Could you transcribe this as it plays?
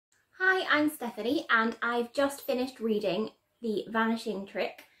Hi, I'm Stephanie and I've just finished reading The Vanishing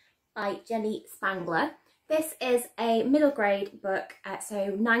Trick by Jenni Spangler. This is a middle grade book,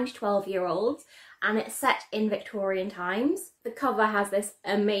 so 9 to 12-year-olds, and it's set in Victorian times. The cover has this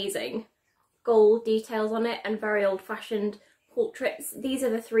amazing gold details on it and very old-fashioned portraits. These are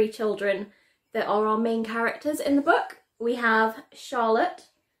the three children that are our main characters in the book. We have Charlotte,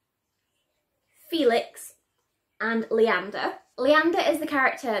 Felix and Leander. Leander is the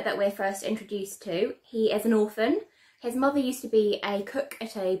character that we're first introduced to. He is an orphan. His mother used to be a cook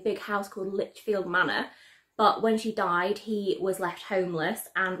at a big house called Lichfield Manor, but when she died he was left homeless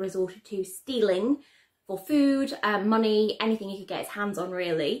and resorted to stealing for food, money, anything he could get his hands on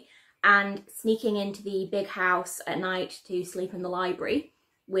really, and sneaking into the big house at night to sleep in the library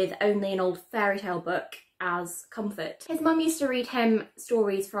with only an old fairy tale book as comfort. His mum used to read him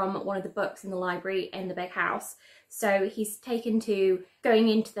stories from one of the books in the library in the big house, so he's taken to going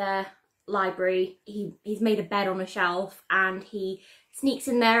into their library. He's made a bed on a shelf and he sneaks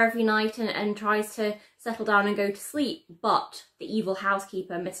in there every night and tries to settle down and go to sleep, but the evil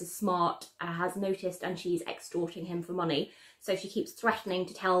housekeeper, Mrs. Smart, has noticed and she's extorting him for money, so she keeps threatening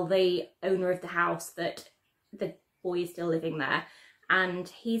to tell the owner of the house that the boy is still living there, and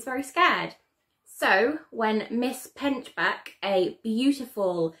he's very scared. So when Miss Pinchbeck, a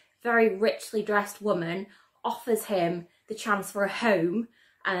beautiful, very richly dressed woman, offers him the chance for a home,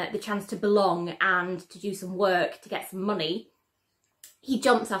 the chance to belong and to do some work to get some money, he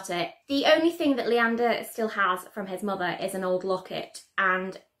jumps at it. The only thing that Leander still has from his mother is an old locket,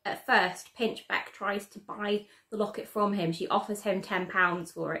 and at first Pinchbeck tries to buy the locket from him. She offers him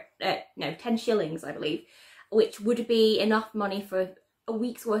 £10 for it, no, 10 shillings I believe, which would be enough money for a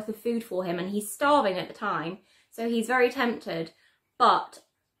week's worth of food for him, and he's starving at the time, so he's very tempted. But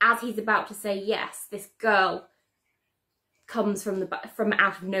as he's about to say yes, this girl comes from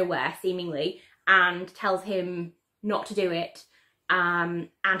out of nowhere seemingly and tells him not to do it, and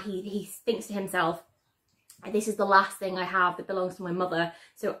he thinks to himself, this is the last thing I have that belongs to my mother,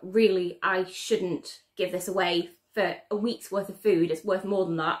 so really I shouldn't give this away for a week's worth of food, it's worth more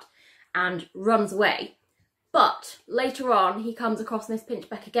than that, and runs away. But later on he comes across Miss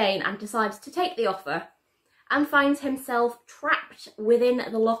Pinchbeck again and decides to take the offer and finds himself trapped within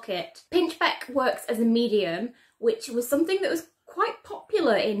the locket. Pinchbeck works as a medium, which was something that was quite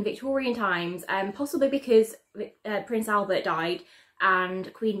popular in Victorian times, possibly because Prince Albert died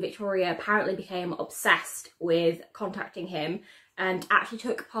and Queen Victoria apparently became obsessed with contacting him and actually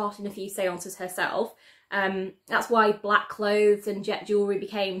took part in a few seances herself. That's why black clothes and jet jewellery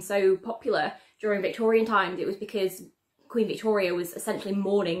became so popular during Victorian times. It was because Queen Victoria was essentially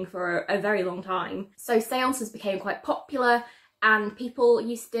mourning for a very long time. So seances became quite popular and people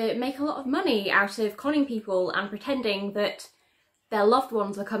used to make a lot of money out of conning people and pretending that their loved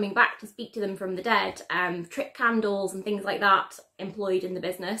ones were coming back to speak to them from the dead, trick candles and things like that employed in the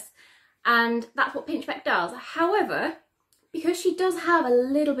business, and that's what Pinchbeck does. However, because she does have a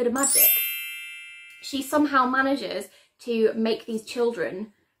little bit of magic, she somehow manages to make these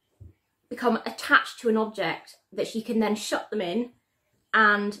children become attached to an object that she can then shut them in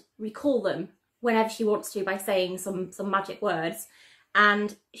and recall them whenever she wants to by saying some magic words,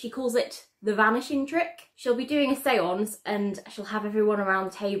 and she calls it the Vanishing Trick. She'll be doing a seance and she'll have everyone around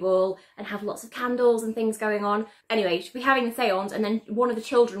the table and have lots of candles and things going on. Anyway, she'll be having a seance and then one of the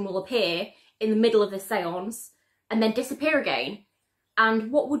children will appear in the middle of the seance and then disappear again.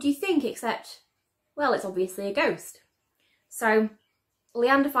 And what would you think, except, well, it's obviously a ghost. So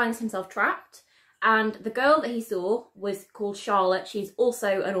Leander finds himself trapped, and the girl that he saw was called Charlotte. She's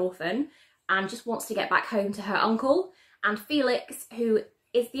also an orphan and just wants to get back home to her uncle. And Felix, who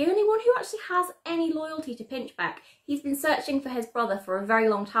is the only one who actually has any loyalty to Pinchbeck. He's been searching for his brother for a very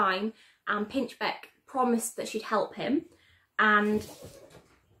long time, and Pinchbeck promised that she'd help him. And it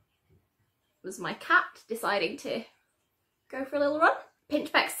was my cat deciding to go for a little run.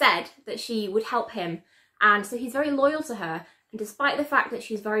 Pinchbeck said that she would help him, and so he's very loyal to her. And despite the fact that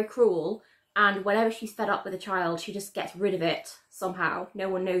she's very cruel, and whenever she's fed up with a child, she just gets rid of it somehow. No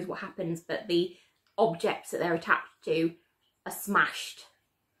one knows what happens, but the objects that they're attached to are smashed.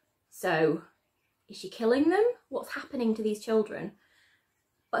 So, is she killing them? What's happening to these children?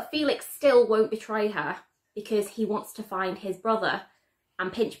 But Felix still won't betray her because he wants to find his brother,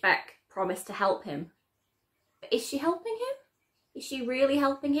 and Pinchbeck promised to help him. But is she helping him? Is she really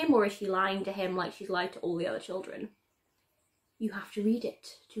helping him, or is she lying to him like she's lied to all the other children? You have to read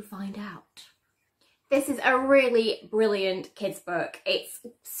it to find out. This is a really brilliant kids book. It's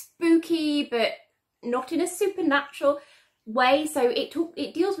spooky, but not in a supernatural way. So it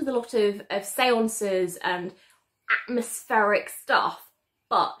deals with a lot of seances and atmospheric stuff,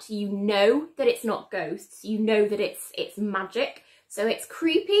 but you know that it's not ghosts, you know that it's magic. So it's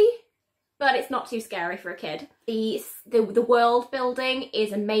creepy, but it's not too scary for a kid. The world building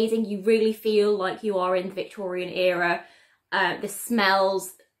is amazing. You really feel like you are in the Victorian era. The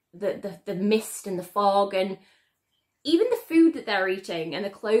smells, the mist and the fog, and even the food that they're eating and the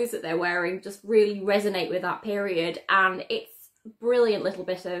clothes that they're wearing just really resonate with that period, and it's a brilliant little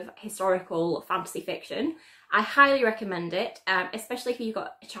bit of historical fantasy fiction. I highly recommend it, especially if you've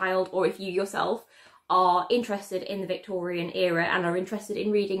got a child or if you yourself are interested in the Victorian era and are interested in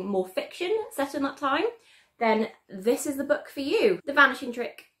reading more fiction set in that time, then this is the book for you. The Vanishing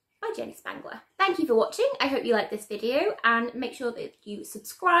Trick by Jenni Spangler. Thank you for watching. I hope you liked this video, and make sure that you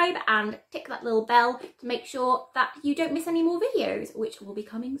subscribe and tick that little bell to make sure that you don't miss any more videos, which will be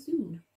coming soon.